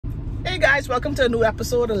Hey guys, welcome to a new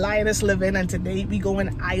episode of Lioness Living, and today we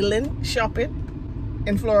going island shopping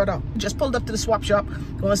in Florida. Just pulled up to the swap shop.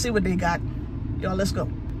 Gonna see what they got. Y'all, let's go.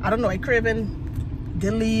 I don't know, I craving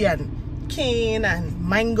dilly and cane and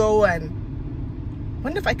mango, and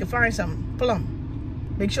wonder if I could find some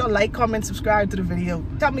plum. Make sure like, comment, subscribe to the video.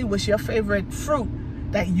 Tell me what's your favorite fruit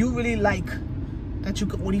that you really like that you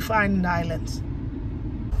could only find in the islands.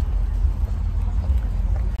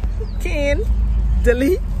 Cane,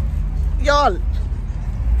 dilly. Y'all,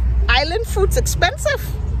 island fruit's expensive.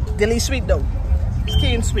 Dilly sweet though. It's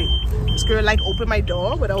cane sweet. This girl like opened my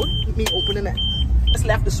door without me opening it. Just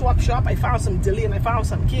left the swap shop. I found some dilly and I found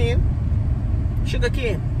some cane. Sugar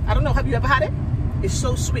cane. I don't know, have you ever had it? It's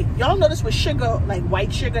so sweet. Y'all know this was sugar, like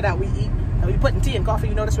white sugar that we eat, that we put in tea and coffee.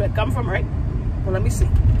 You notice where it come from, right? Well, let me see.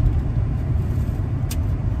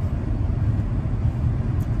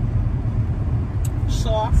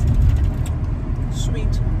 Soft,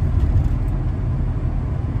 sweet.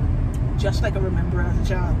 Just like I remember as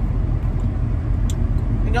a child.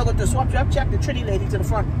 And y'all go to the swap shop, check the Trinity lady to the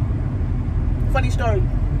front. Funny story.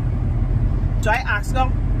 So I asked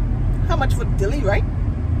her, how much for dilly, right?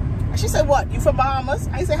 And she said, what, you from Bahamas?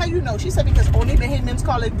 I said, how you know? She said, because only Bahamians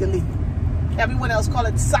call it dilly. Everyone else call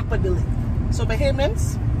it sapa dilly. So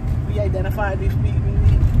Bahamians, we identified, we you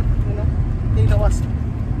know, they know us.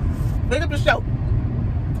 Big up the show.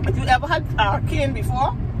 If you ever had cane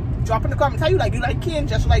before, drop in the comments how you like. You like cane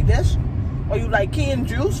just like this? Or you like cane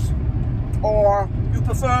juice? Or you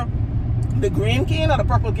prefer the green cane or the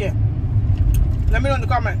purple cane? Let me know in the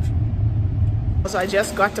comments. So I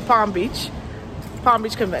just got to Palm Beach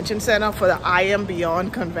Convention Center for the I Am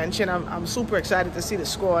Beyond convention. I'm super excited to see the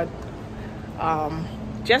squad.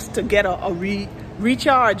 Just to get a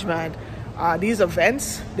recharge, man. These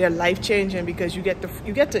events, they're life-changing because you get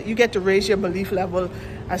to raise your belief level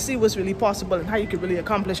and see what's really possible and how you can really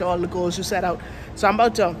accomplish all the goals you set out. So I'm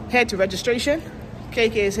about to head to registration.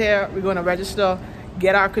 KK is here. We're going to register,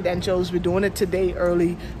 get our credentials. We're doing it today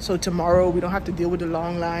early, so tomorrow we don't have to deal with the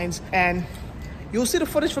long lines. And you'll see the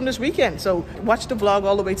footage from this weekend. So watch the vlog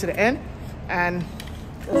all the way to the end. And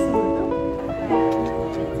What's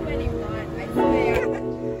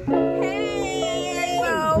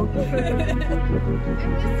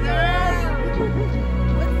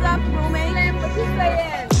up, roommate? What you saying?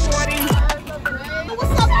 Shorty.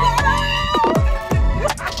 What's up, girl?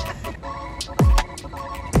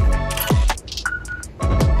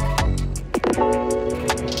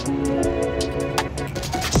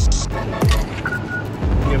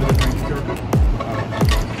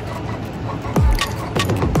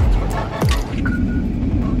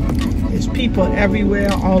 There's people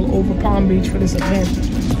everywhere all over Palm Beach for this event.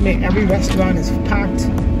 Every restaurant is packed.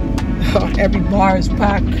 Every bar is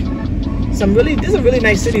packed. This is a really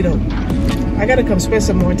nice city though. I gotta come spend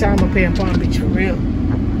some more time up here in Palm Beach for real.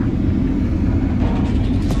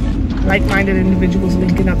 Like-minded individuals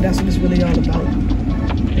linking up, that's what it's really all about.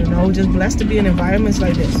 You know, just blessed to be in environments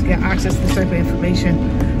like this, get access to this type of information.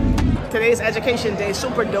 Today's education day,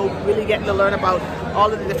 super dope, really getting to learn about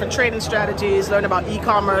all of the different trading strategies, learn about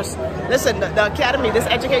e-commerce. Listen, the academy, this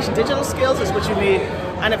education, digital skills is what you need.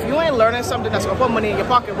 And if you ain't learning something that's gonna put money in your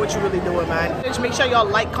pocket, what you really doing, man? Just make sure y'all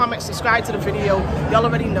like, comment, subscribe to the video. Y'all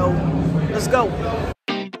already know. Let's go.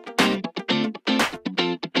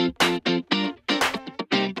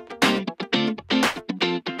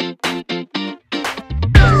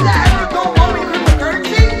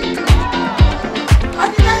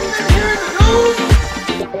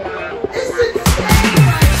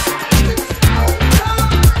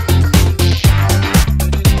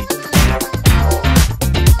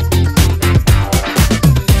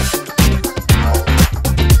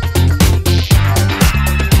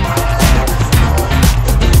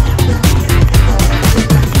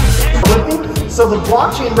 So the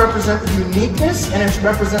blockchain represents uniqueness and it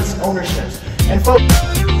represents ownership. And folks,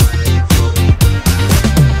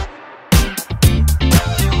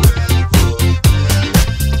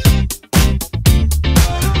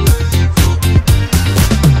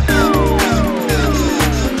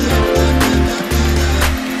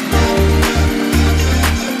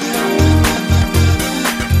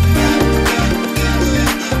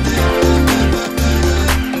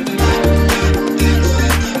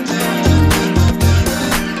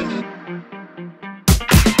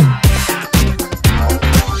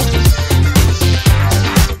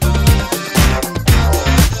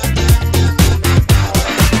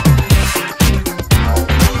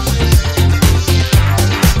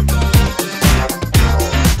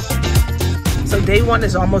 Day one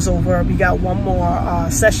is almost over. We got one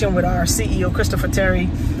more session with our CEO, Christopher Terry.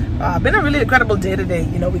 Been a really incredible day today.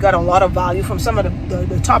 You know, we got a lot of value from some of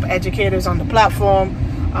the top educators on the platform.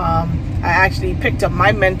 I actually picked up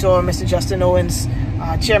my mentor, Mr. Justin Owens,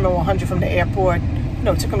 Chairman 100 from the airport. You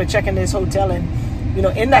know, took him to check in his hotel, and you know,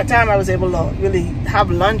 in that time I was able to really have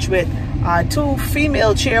lunch with two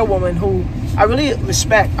female chairwomen who I really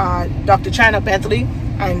respect, Dr. China Bentley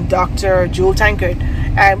and Dr. Jewel Tankard.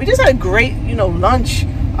 And we just had a great, you know, lunch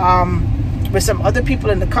with some other people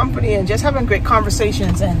in the company, and just having great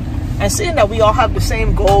conversations and seeing that we all have the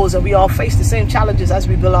same goals and we all face the same challenges as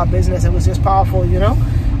we build our business. It was just powerful, you know.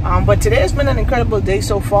 But today has been an incredible day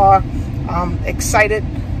so far. Excited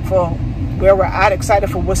for where we're at, excited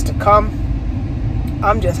for what's to come.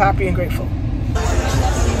 I'm just happy and grateful.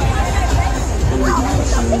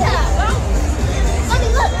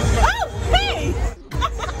 Oh, hey!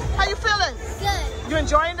 How you feeling? Good. You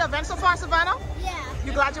enjoying the event so far, Savannah? Yeah.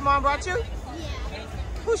 You glad your mom brought you? Yeah.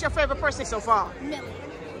 Who's your favorite person so far? Millie.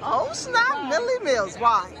 Oh snap, Millie Mills.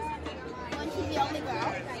 Why? One, she's the only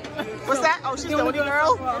girl. What's that? Oh, she's the only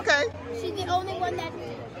girl? Okay. She's the only one that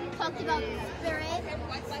talked about spirit.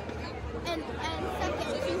 And second,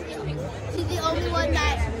 she's the only one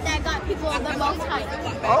that got people on the most height.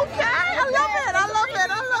 Okay, I love it. I love it.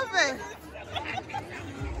 I love it.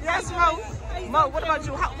 Yes, Mo. Mo, what about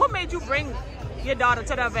you? What made you bring your daughter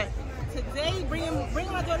to the event? Today, bringing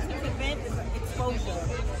my daughter to this event is exposure.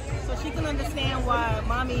 So she can understand why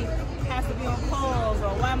mommy has to be on calls,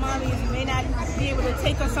 or why mommy may not be able to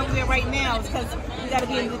take us somewhere right now. It's because we got to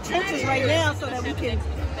be in the trenches right now so that we can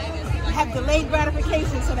have delayed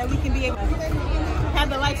gratification, so that we can be able to have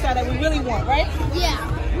the lifestyle that we really want, right? Yeah.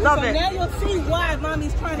 Love it. So now you'll see why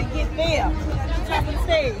mommy's trying to get there. Top of the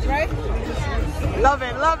stage, right? Love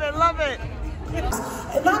it, love it, love it.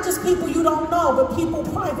 And not just people you don't know, but people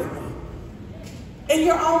privately. In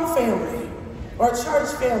your own family, or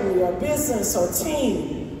church family, or business, or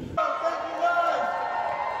team.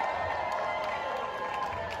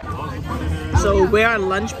 So we're on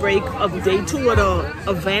lunch break of day 2 of the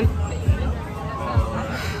event.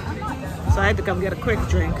 So I had to come get a quick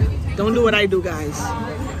drink. Don't do what I do, guys.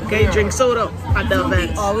 Okay, drink soda at the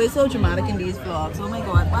event. Always so dramatic in these vlogs. Oh my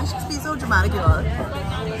god, why should be so dramatic, y'all?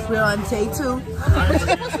 We're on day 2. Are you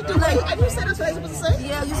supposed to do like, you said that's what I'm supposed to say?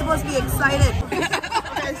 Yeah, you're supposed to be excited.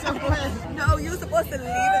 Okay, so go ahead. No, you're supposed to leave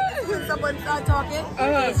it when someone starts talking.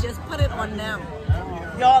 It's just put it on them.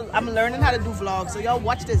 Y'all, I'm learning how to do vlogs, so y'all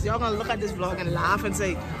watch this. Y'all gonna look at this vlog and laugh and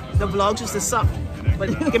say the vlogs used to suck, but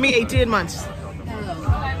give me 18 months.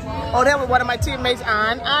 Oh, there was one of my teammates,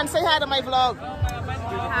 Ann, say hi to my vlog.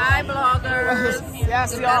 Hi, vloggers.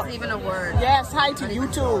 Yes, if y'all. that's even a word. Yes, hi to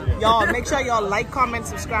YouTube. Y'all, make sure y'all like, comment,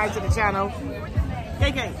 subscribe to the channel.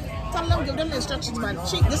 KK, tell them, give them the instructions, man.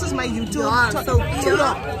 This is my YouTube. Y'all, Sophia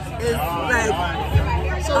is like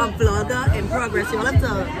a vlogger in progress. Y'all have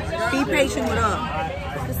to be patient with her.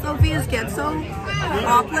 The Sophia's get so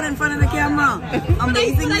awkward in front of the camera.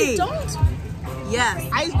 Amazingly. I don't. Yes.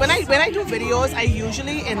 When I do videos, I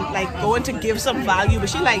usually going to give some value, but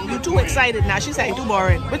she like, you too excited now. She's like, too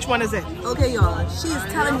boring. Which one is it? Okay, y'all. She is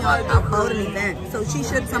telling y'all about an event, so she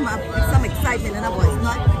should some excitement in her voice,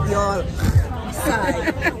 not y'all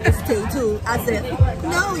side. It's day 2. I said,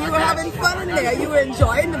 no, you were having fun in there. You were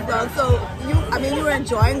enjoying the vlog, so you were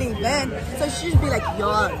enjoying the event. So she should be like,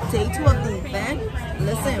 y'all, day 2 of the event.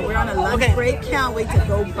 Listen, we're on a lunch break. Can't wait to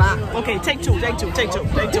go back. Okay, take two.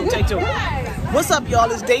 What's up, y'all?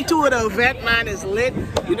 It's day 2 of the event, man. It's lit.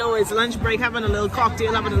 You know, it's lunch break, having a little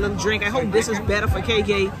cocktail, having a little drink. I hope this is better for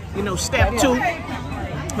KK. You know, step 2.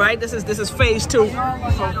 Right? This is phase 2.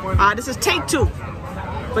 This is take 2.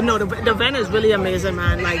 But no, the event is really amazing,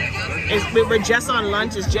 man. Like, we're just on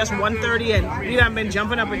lunch. It's just 1:30, and we done been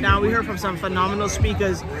jumping up and down. We heard from some phenomenal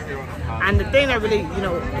speakers. And the thing that really, you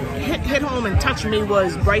know, hit home and touched me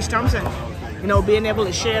was Bryce Thompson. You know, being able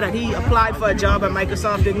to share that he applied for a job at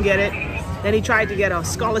Microsoft, didn't get it. Then he tried to get a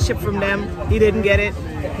scholarship from them. He didn't get it.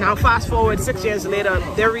 Now, fast forward 6 years later,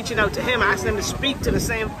 they're reaching out to him, asking him to speak to the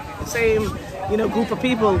same you know, group of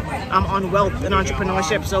people on wealth and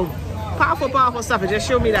entrepreneurship. So powerful stuff. It just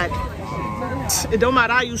showed me that it don't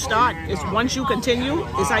matter how you start. It's once you continue,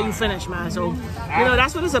 it's how you finish, man. So, you know,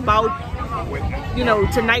 that's what it's about. You know,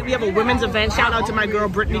 tonight we have a women's event. Shout out to my girl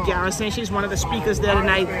Brittany Garrison. She's one of the speakers there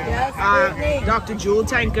tonight. Dr. Jewel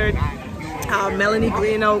Tankard, Melanie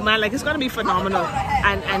Greeno, man, like, it's gonna be phenomenal.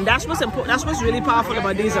 And that's what's important. That's what's really powerful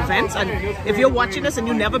about these events. And if you're watching this and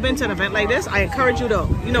you've never been to an event like this, I encourage you to,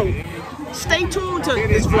 you know, stay tuned to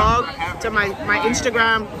this vlog, to my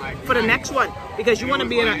Instagram for the next one, because you want to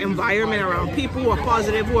be in an environment around people who are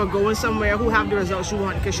positive, who are going somewhere, who have the results you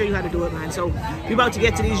want, can show you how to do it, man. So we're about to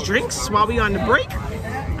get to these drinks while we're on the break,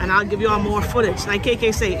 and I'll give you all more footage. Like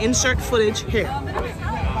KK say, insert footage here.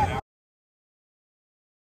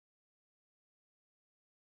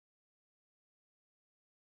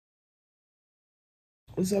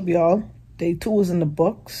 What's up, y'all? Day 2 is in the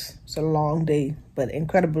books. It's a long day, but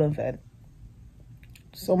incredible event.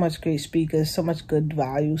 So much great speakers, so much good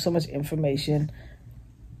value, so much information.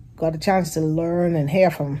 Got a chance to learn and hear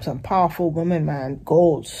from some powerful women, man.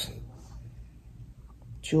 Goals.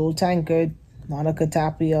 Jewel Tankard, Monica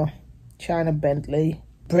Tapia, China Bentley,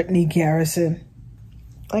 Brittany Garrison.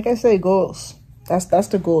 Like I say, goals. That's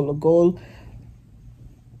the goal. The goal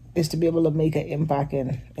is to be able to make an impact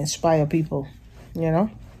and inspire people, you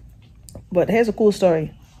know? But here's a cool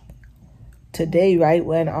story. Today, right,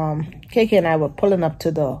 when KK and I were pulling up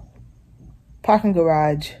to the parking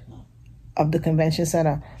garage of the convention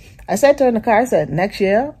center, I said to her in the car, I said, next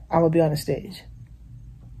year, I'm going to be on the stage.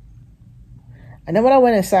 And then when I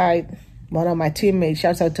went inside, one of my teammates,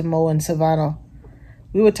 shouts out to Mo and Savannah,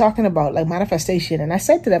 we were talking about like manifestation. And I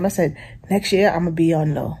said to them, I said, next year, I'm going to be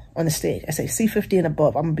on the stage. I say C50 and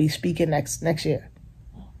above, I'm going to be speaking next year.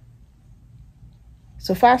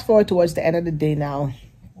 So fast forward towards the end of the day now,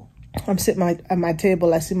 I'm sitting at my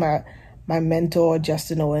table. I see my mentor,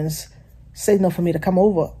 Justin Owens, signal for me to come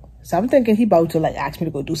over. So I'm thinking he about to like ask me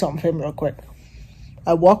to go do something for him real quick.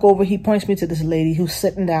 I walk over. He points me to this lady who's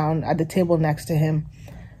sitting down at the table next to him.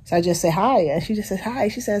 So I just say hi. And she just says hi.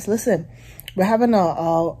 She says, listen, we're having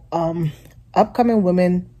a upcoming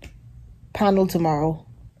women panel tomorrow.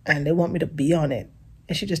 And they want me to be on it.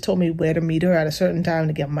 And she just told me where to meet her at a certain time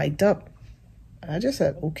to get mic'd up. And I just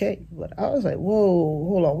said, okay. But I was like, whoa,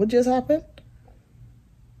 hold on. What just happened?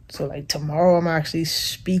 So, like, tomorrow I'm actually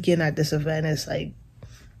speaking at this event. It's, like,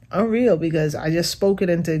 unreal because I just spoke it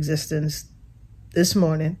into existence this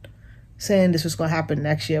morning saying this was going to happen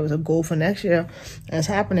next year. It was a goal for next year. And it's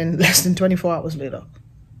happening less than 24 hours later.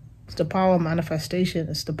 It's the power of manifestation.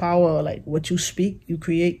 It's the power of, like, what you speak, you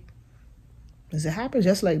create. Because it happened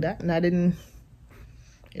just like that. And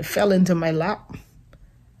it fell into my lap.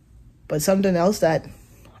 But something else that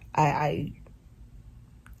I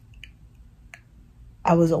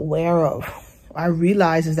was aware of, I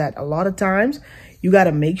realized is that a lot of times you got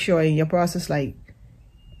to make sure in your process, like,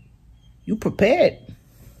 you prepared.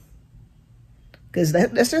 Because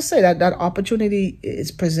let's just say that opportunity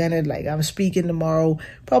is presented, like I'm speaking tomorrow,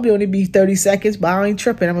 probably only be 30 seconds, but I ain't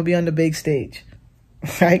tripping. I'm going to be on the big stage,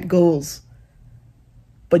 right? Goals.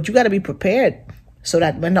 But you got to be prepared so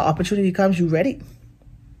that when the opportunity comes, you're ready.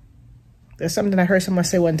 There's something I heard someone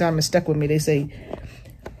say one time and stuck with me. They say,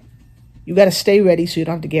 you got to stay ready so you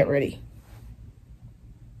don't have to get ready.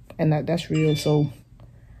 And that's real. So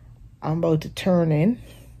I'm about to turn in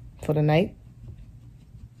for the night.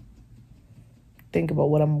 Think about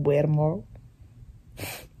what I'm going to wear tomorrow.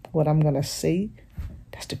 What I'm going to say.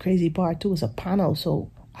 That's the crazy part too. It's a panel, so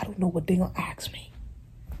I don't know what they're going to ask me.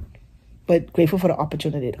 But grateful for the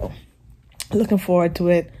opportunity though. Looking forward to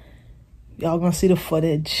it. Y'all going to see the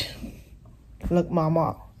footage. Look,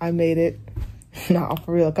 mama, I made it. Nah,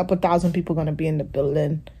 for real. A couple thousand people going to be in the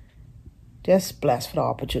building. Just blessed for the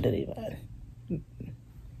opportunity, man.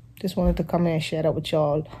 Just wanted to come in and share that with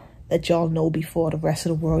y'all. Let y'all know before the rest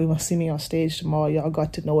of the world. You want to see me on stage tomorrow. Y'all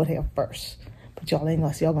got to know it here first. But y'all ain't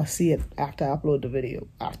going to see. Y'all going to see it after I upload the video.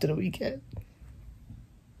 After the weekend.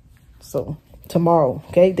 So, tomorrow,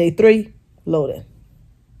 okay? Day 3, loaded.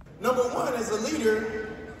 Number 1, as a leader,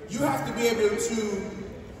 you have to be able to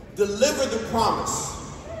deliver the promise.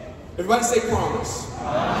 Everybody say promise.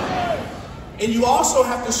 And you also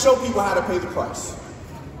have to show people how to pay the price.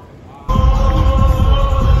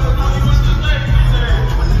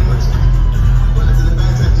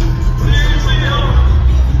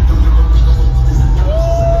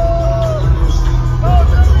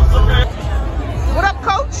 What up,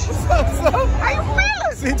 Coach? What's up? How you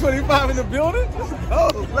feeling? C25 in the building? Oh,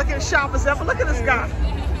 Looking sharp as ever. Look at this guy.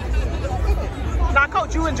 Now,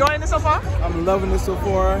 Coach, you enjoying this so far? I'm loving this so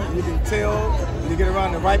far. You can tell when you get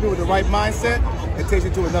around the right people with the right mindset, it takes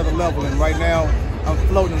you to another level. And right now, I'm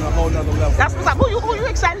floating on a whole nother level. That's what's up. Who you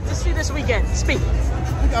excited to see this weekend? Speak.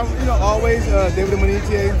 You know, always David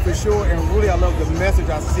Imonite for sure. And really, I love the message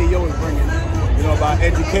our CEO is bringing. You know, about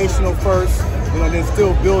educational first, you know, then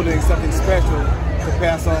still building something special to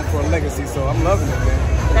pass on for a legacy. So I'm loving it,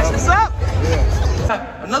 man. That's what's up.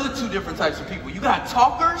 Yeah. Another 2 different types of people. You got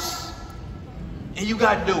talkers and you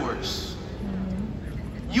got doers.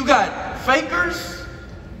 You got fakers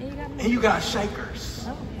and you got shakers.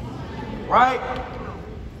 Right?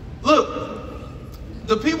 Look,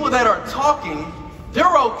 the people that are talking,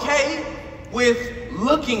 they're okay with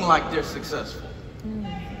looking like they're successful.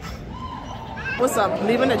 What's up?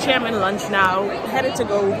 Leaving the chairman lunch now. Headed to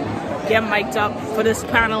go get mic'd up for this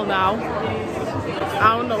panel now.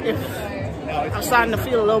 I don't know if I'm starting to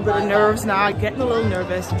feel a little bit of nerves now. Getting a little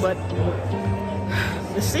nervous, but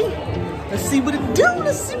let's see. Let's see what it do.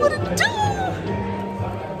 Let's see what it do.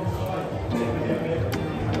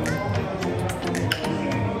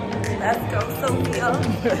 Let's go, Sophia.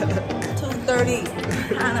 2:30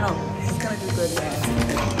 panel. She's gonna do good,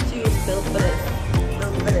 man. She is built for this.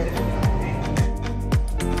 Built for this.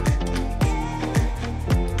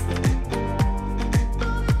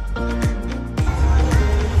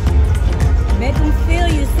 Make them feel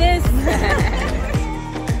you, sis.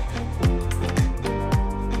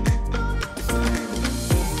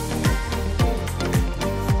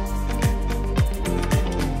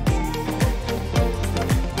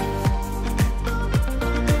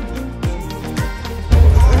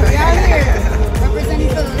 Representing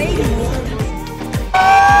for the ladies.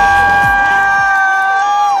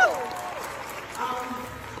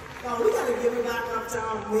 We gotta give it back up to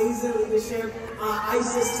our amazing leadership.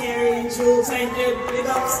 Isis, Terry, Jules, Tankard, big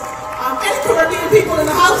ups. Any Caribbean people in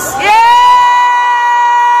the house?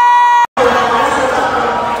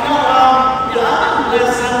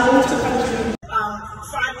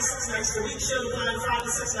 Five to six nights a week, show time 5 to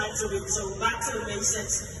 6 nights a week. So back to the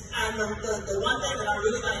basics. And the one thing that I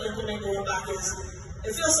really gotta implement going back is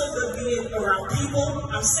it feels so good being around people.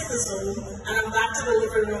 I'm sick of Zoom, and I'm back to the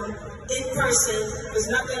living room in person. There's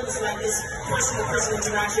nothing that's like this person-to-person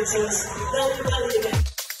interaction, so it's belly again.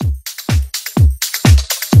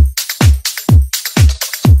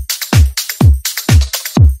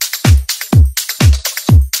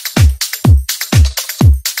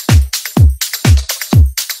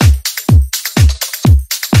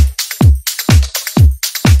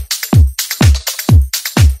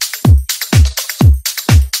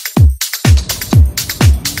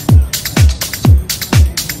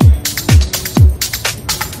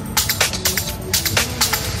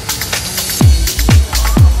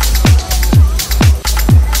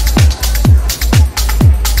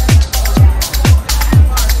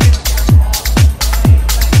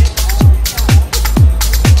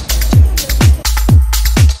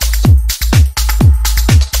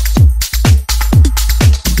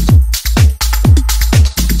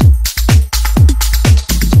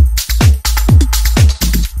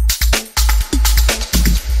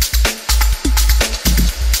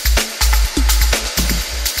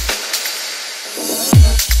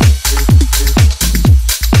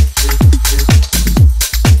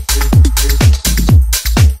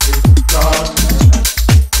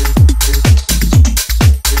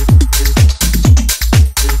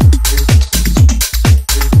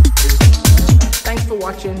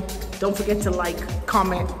 Don't forget to like,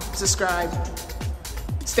 comment, subscribe.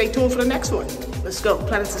 Stay tuned for the next one. Let's go,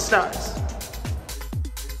 Planets and Stars.